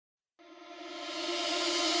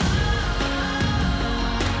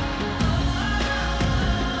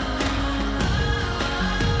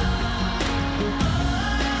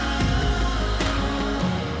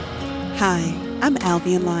Hi, I'm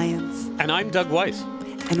Alvian Lyons. And I'm Doug Weiss.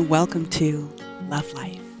 And welcome to Love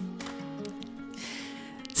Life.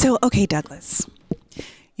 So, okay, Douglas,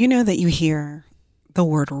 you know that you hear the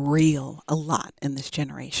word real a lot in this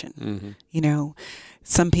generation. Mm-hmm. You know,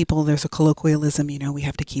 some people, there's a colloquialism, we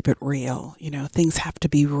have to keep it real. Things have to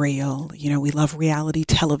be real. We love reality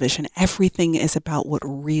television. Everything is about what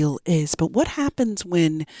real is. But what happens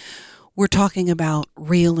when we're talking about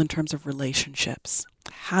real in terms of relationships?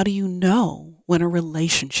 How do you know when a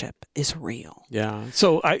relationship is real? Yeah.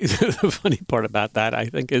 So the funny part about that, I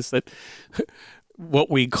think, is that what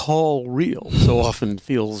we call real so often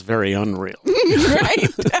feels very unreal. Right.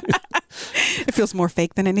 It feels more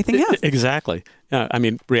fake than anything else. Exactly. I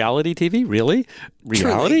mean, reality TV, really?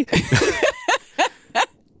 Reality?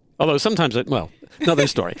 Although sometimes, another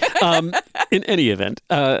story. In any event,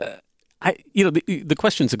 the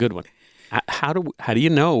question's a good one. How do you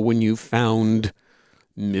know when you found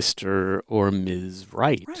Mr. or Ms.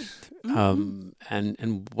 Right? Mm-hmm.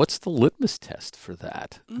 And what's the litmus test for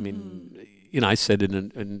that? Mm-hmm. I mean, I said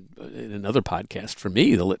in another podcast, for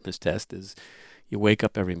me, the litmus test is you wake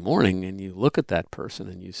up every morning and you look at that person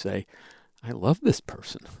and you say, I love this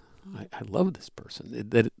person. I love this person.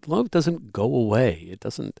 That love doesn't go away. It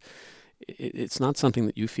doesn't. It's not something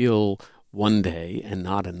that you feel one day and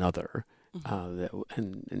not another.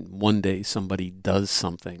 And one day somebody does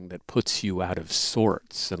something that puts you out of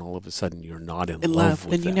sorts, and all of a sudden you're not in love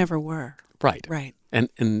with then them. You never were. Right.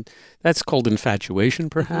 And that's called infatuation,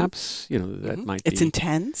 perhaps. Mm-hmm. That might be. It's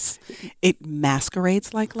intense. It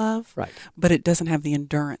masquerades like love, right? But it doesn't have the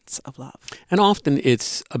endurance of love. And often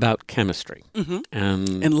it's about chemistry,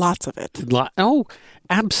 and lots of it. Oh,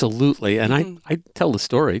 absolutely. And Mm-hmm. I tell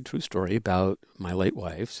the true story about my late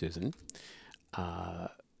wife, Susan.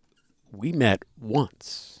 We met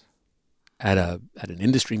once at an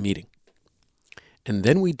industry meeting, and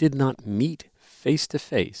then we did not meet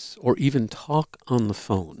face-to-face or even talk on the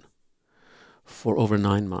phone for over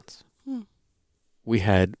 9 months. We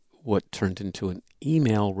had what turned into an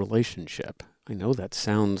email relationship. I know that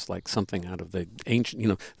sounds like something out of the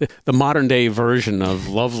ancient, the modern-day version of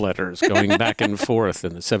love letters going back and forth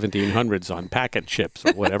in the 1700s on packet ships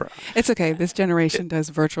or whatever. It's okay. This generation does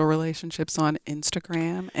virtual relationships on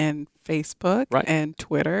Instagram and Facebook and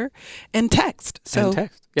Twitter and text.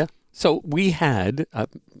 Yeah. So we had,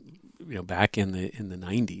 back in the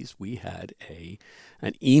 90s, we had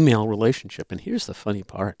an email relationship. And here's the funny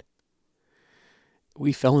part.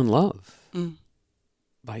 We fell in love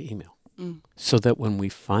by email. So that when we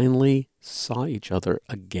finally saw each other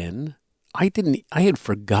again, I had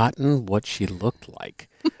forgotten what she looked like.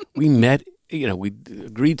 We met, we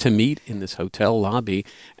agreed to meet in this hotel lobby,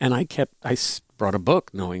 and I brought a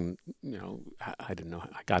book knowing, I didn't know,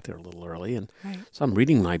 I got there a little early, and so I'm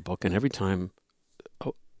reading my book, and every time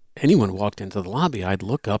anyone walked into the lobby, I'd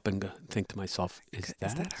look up and think to myself, is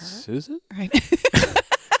that her? Susan? Right.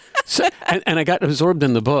 So, and I got absorbed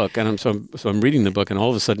in the book, and I'm reading the book, and all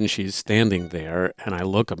of a sudden she's standing there, and I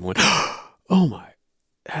look up and went, "Oh my,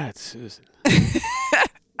 that's Susan."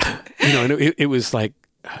 And it was like,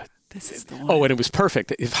 this is the one. Oh, and it was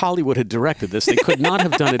perfect. If Hollywood had directed this, they could not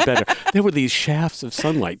have done it better. There were these shafts of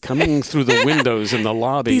sunlight coming through the windows in the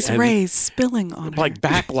lobby. These rays spilling on her. Like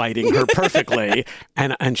backlighting her perfectly.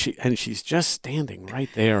 and she's just standing right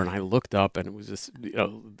there. And I looked up, and it was this,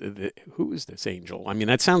 who is this angel? I mean,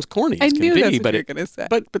 that sounds corny as can be. That's what you're going to say.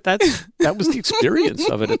 But that was the experience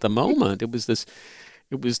of it at the moment. It was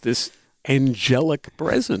this angelic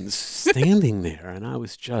presence standing there. And I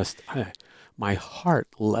was just... my heart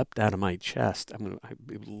leapt out of my chest.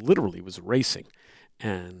 It literally was racing,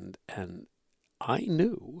 and I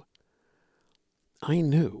knew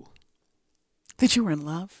that you were in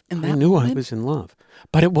love. I knew I was in love,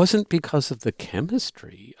 but it wasn't because of the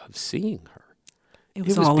chemistry of seeing her. It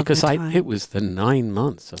was all because of the time. It was the 9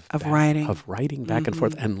 months of writing back and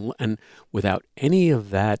forth, and without any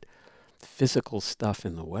of that physical stuff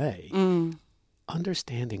in the way,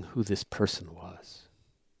 understanding who this person was.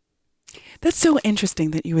 That's so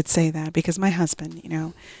interesting that you would say that, because my husband,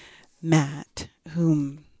 Matt,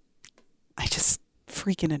 whom I just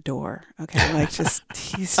freaking adore. Okay,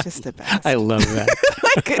 he's just the best. I love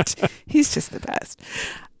that. He's just the best.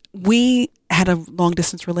 We had a long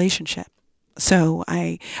distance relationship. So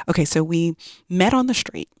we met on the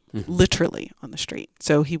street. literally on the street.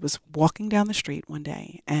 So he was walking down the street one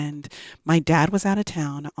day, and my dad was out of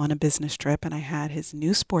town on a business trip, and I had his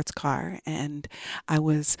new sports car, and I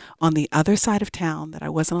was on the other side of town that I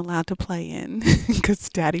wasn't allowed to play in because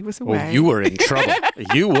Daddy was away. Well, you were in trouble.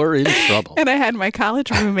 You were in trouble. And I had my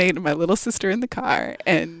college roommate and my little sister in the car,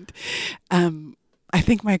 and I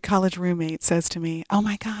think my college roommate says to me, "Oh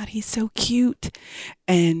my God, he's so cute."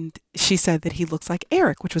 And she said that he looks like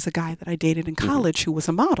Eric, which was a guy that I dated in college who was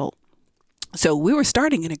a model. So we were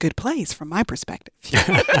starting in a good place from my perspective.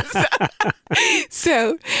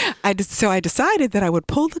 So I decided that I would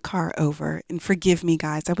pull the car over, and forgive me,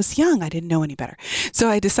 guys, I was young. I didn't know any better. So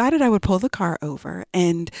I decided I would pull the car over,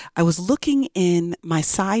 and I was looking in my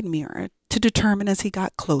side mirror to determine as he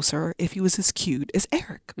got closer if he was as cute as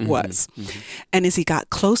Eric was. And as he got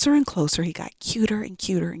closer and closer, he got cuter and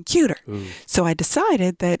cuter and cuter. So I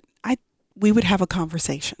decided that we would have a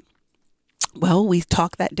conversation. Well, we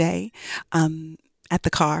talked that day at the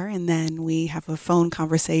car, and then we have a phone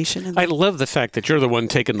conversation. And I love the fact that you're the one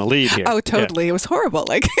taking the lead here. Oh, totally. Yeah. It was horrible.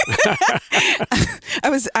 Like I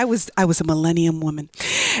was a millennium woman,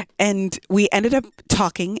 and we ended up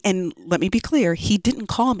talking. And let me be clear, he didn't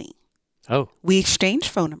call me. Oh, we exchanged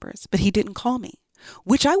phone numbers, but he didn't call me,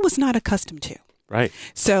 which I was not accustomed to. Right.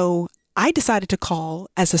 So I decided to call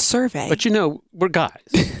as a survey. But we're guys,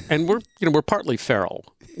 and we're partly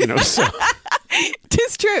feral. So.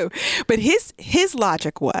 Tis true. But his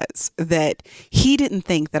logic was that he didn't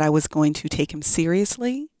think that I was going to take him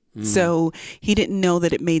seriously. So he didn't know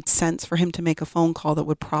that it made sense for him to make a phone call that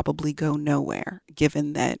would probably go nowhere,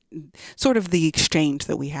 given that sort of the exchange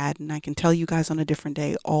that we had. And I can tell you guys on a different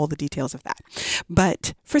day all the details of that.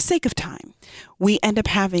 But for sake of time, we end up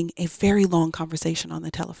having a very long conversation on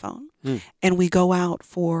the telephone. And we go out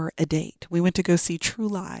for a date. We went to go see True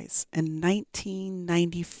Lies in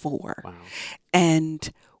 1994. Wow.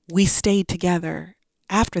 And we stayed together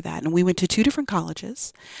after that. And we went to 2 different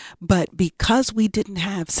colleges. But because we didn't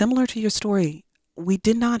have, similar to your story, we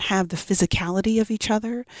did not have the physicality of each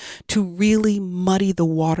other to really muddy the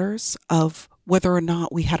waters of whether or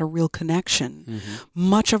not we had a real connection.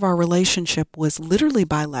 Much of our relationship was literally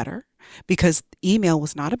by letter, because email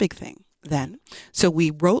was not a big thing then. So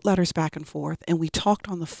we wrote letters back and forth, and we talked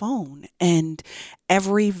on the phone, and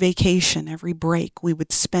every vacation, every break we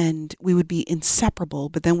would be inseparable,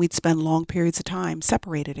 but then we'd spend long periods of time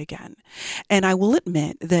separated again. And I will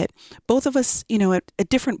admit that both of us, at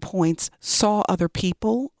different points saw other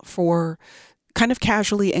people for kind of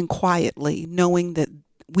casually and quietly, knowing that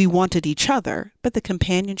we wanted each other, but the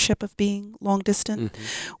companionship of being long distance,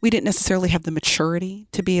 we didn't necessarily have the maturity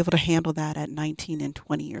to be able to handle that at 19 and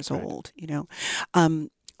 20 years old,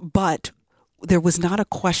 But there was not a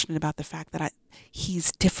question about the fact that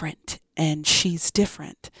he's different and she's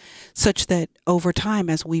different, such that over time,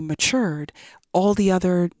 as we matured, all the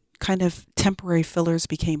other kind of temporary fillers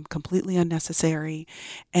became completely unnecessary,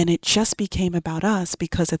 and it just became about us,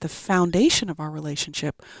 because at the foundation of our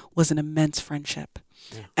relationship was an immense friendship.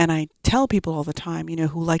 Yeah. And I tell people all the time,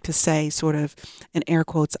 who like to say, sort of in air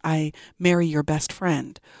quotes, I marry your best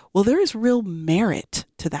friend. Well, there is real merit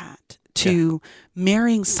to that, to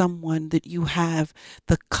marrying someone that you have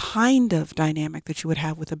the kind of dynamic that you would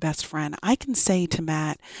have with a best friend. I can say to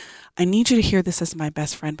Matt, I need you to hear this as my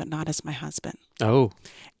best friend, but not as my husband. Oh.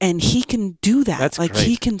 And he can do that. That's like great.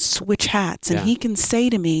 He can switch hats, and he can say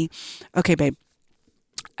to me, okay, babe,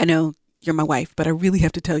 I know you're my wife, but I really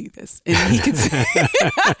have to tell you this. And he could say,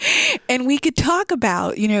 and we could talk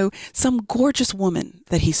about, some gorgeous woman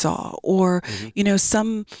that he saw, or,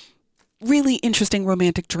 some really interesting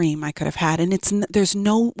romantic dream I could have had. And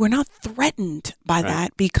we're not threatened by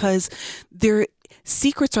that, because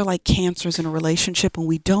secrets are like cancers in a relationship, and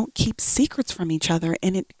we don't keep secrets from each other.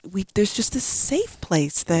 And there's just this safe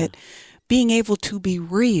place that being able to be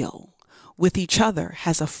real with each other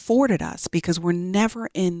has afforded us, because we're never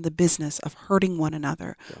in the business of hurting one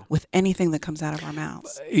another with anything that comes out of our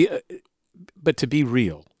mouths. But to be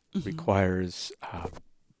real requires,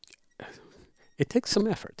 it takes some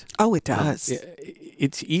effort. Oh, it does.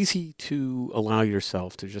 It's easy to allow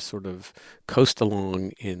yourself to just sort of coast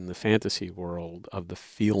along in the fantasy world of the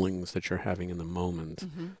feelings that you're having in the moment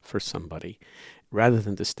for somebody, rather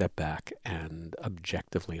than to step back and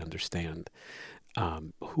objectively understand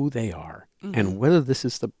who they are and whether this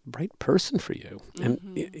is the right person for you.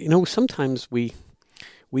 And sometimes we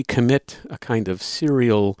commit a kind of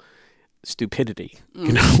serial stupidity.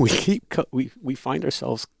 We find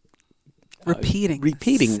ourselves repeating,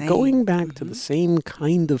 going back to the same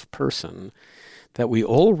kind of person that we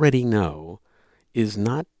already know is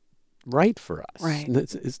not right for us. Right.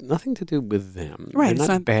 It's nothing to do with them. Right. They're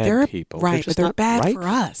not bad people. Right, but they're bad right for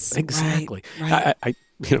us. Exactly. Right. I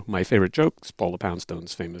my favorite joke is Paula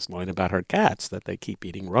Poundstone's famous line about her cats, that they keep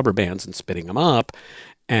eating rubber bands and spitting them up,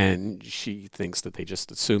 and she thinks that they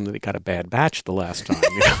just assume that they got a bad batch the last time.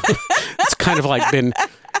 It's kind of like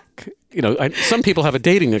some people have a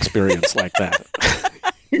dating experience like that.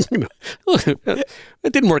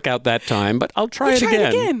 it didn't work out that time, but I'll try it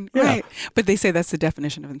again. Yeah. Right. But they say that's the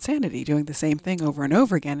definition of insanity, doing the same thing over and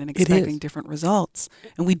over again and expecting different results.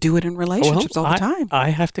 And we do it in relationships all the time. I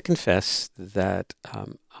have to confess that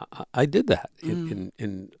I did that.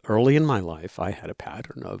 In early in my life, I had a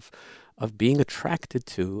pattern of being attracted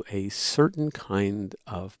to a certain kind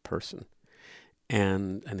of person.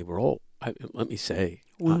 And they were all, let me say,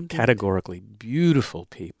 categorically beautiful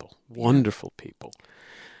people, wonderful people.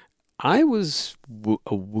 I was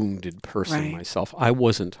a wounded person myself. I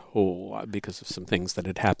wasn't whole because of some things that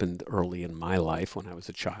had happened early in my life when I was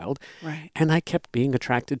a child. Right. And I kept being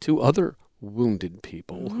attracted to other wounded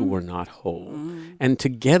people who were not whole. And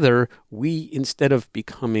together, we, instead of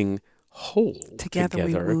becoming whole together,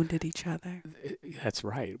 we wounded each other. That's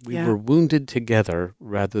right. We were wounded together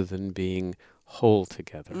rather than being whole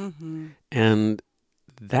together. And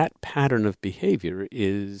that pattern of behavior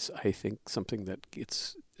is, I think, something that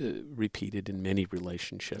gets repeated in many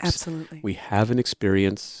relationships. Absolutely. We have an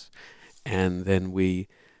experience, and then we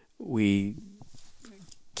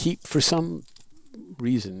keep, for some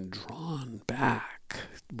reason, drawn back.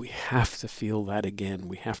 We have to feel that again.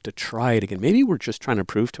 We have to try it again. Maybe we're just trying to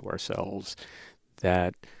prove to ourselves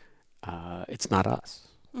that it's not us.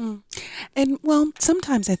 And, well,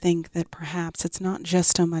 sometimes I think that perhaps it's not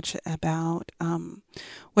just so much about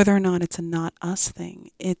whether or not it's a not us thing.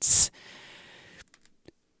 It's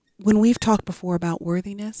when we've talked before about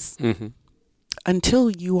worthiness, until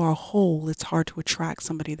you are whole, it's hard to attract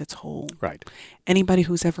somebody that's whole. Right. Anybody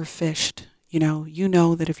who's ever fished, you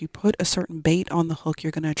know that if you put a certain bait on the hook,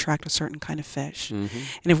 you're going to attract a certain kind of fish. And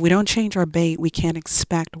if we don't change our bait, we can't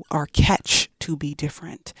expect our catch to be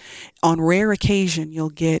different. On rare occasion, you'll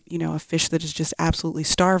get, a fish that is just absolutely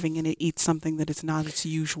starving and it eats something that is not its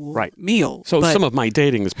usual meal. So some of my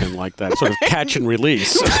dating has been like that, sort of catch and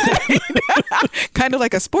release. Kind of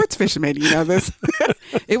like a sports fisherman, this.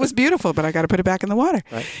 It was beautiful, but I got to put it back in the water.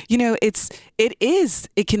 Right.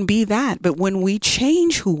 It can be that. But when we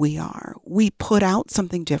change who we are, we put out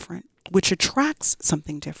something different, which attracts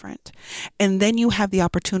something different. And then you have the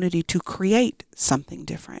opportunity to create something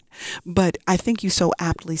different. But I think you so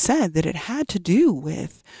aptly said that it had to do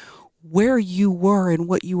with where you were and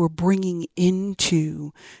what you were bringing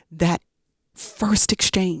into that first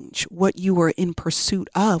exchange. What you were in pursuit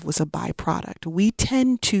of was a byproduct. We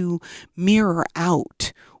tend to mirror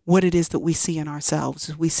out what it is that we see in ourselves.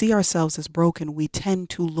 If we see ourselves as broken, we tend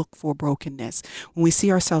to look for brokenness. When we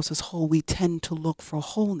see ourselves as whole, we tend to look for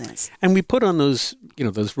wholeness. And we put on those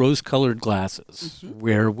rose-colored glasses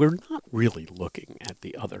where we're not really looking at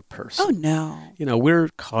the other person. Oh, no. We're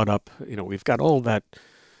caught up, we've got all that,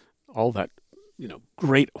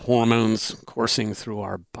 great hormones coursing through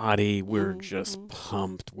our body. We're just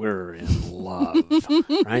pumped. We're in love,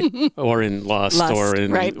 right? Or in lust or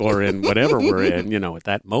in whatever we're in, at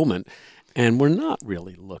that moment. And we're not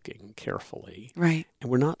really looking carefully. Right. And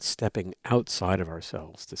we're not stepping outside of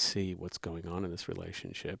ourselves to see what's going on in this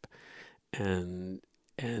relationship and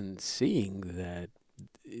seeing that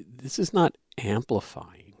this is not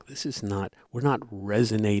amplifying. We're not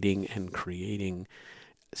resonating and creating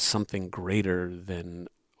something greater than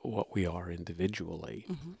what we are individually,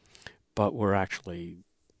 but we're actually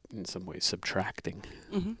in some ways subtracting.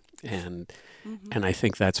 And I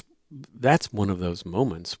think that's one of those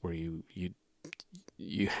moments where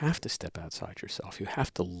you have to step outside yourself. You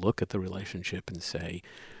have to look at the relationship and say,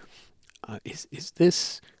 is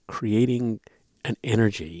this creating an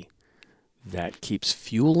energy that keeps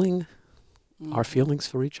fueling our feelings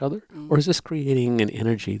for each other? Or is this creating an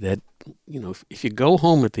energy that, if you go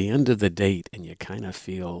home at the end of the date and you kind of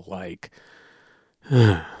feel like,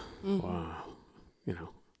 wow,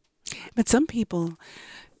 But some people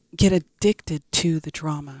get addicted to the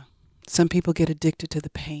drama. Some people get addicted to the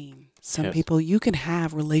pain. Some people, you can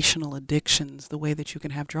have relational addictions the way that you can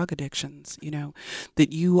have drug addictions,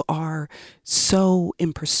 that you are so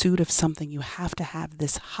in pursuit of something, you have to have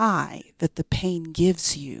this high that the pain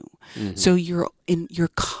gives you. So you're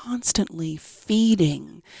constantly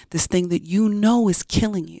feeding this thing that is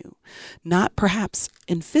killing you, not perhaps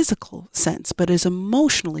in physical sense, but is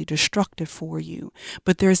emotionally destructive for you.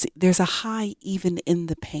 But there's a high even in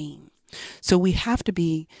the pain. So we have to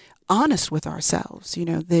be honest with ourselves,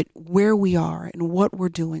 that where we are and what we're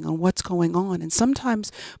doing and what's going on. And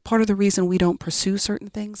sometimes part of the reason we don't pursue certain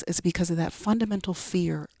things is because of that fundamental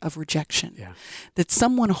fear of rejection, that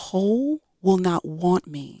someone whole will not want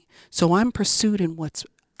me. So I'm in pursuit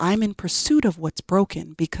of what's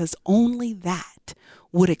broken because only that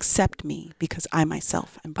would accept me because I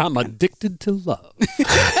myself am broken. I'm addicted to love.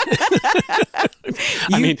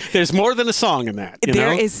 I mean, there's more than a song in that.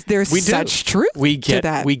 There's such truth to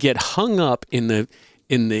that. We get hung up in the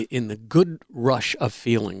good rush of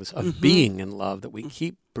feelings of being in love, that we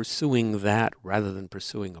keep pursuing that rather than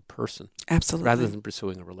pursuing a person. Absolutely. Rather than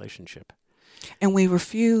pursuing a relationship. And we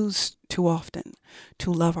refuse too often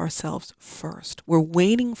to love ourselves first. We're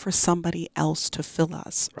waiting for somebody else to fill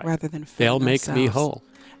us rather than fill They'll make ourselves. me whole.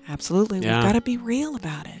 Absolutely. Yeah. We've got to be real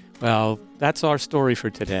about it. Well, that's our story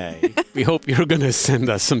for today. We hope you're going to send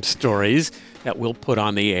us some stories that we'll put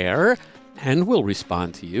on the air, and we'll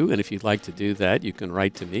respond to you. And if you'd like to do that, you can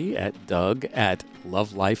write to me at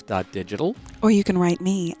doug@lovelife.digital. Or you can write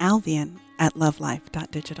me, Alvian, at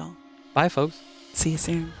lovelife.digital. Bye, folks. See you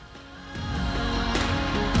soon.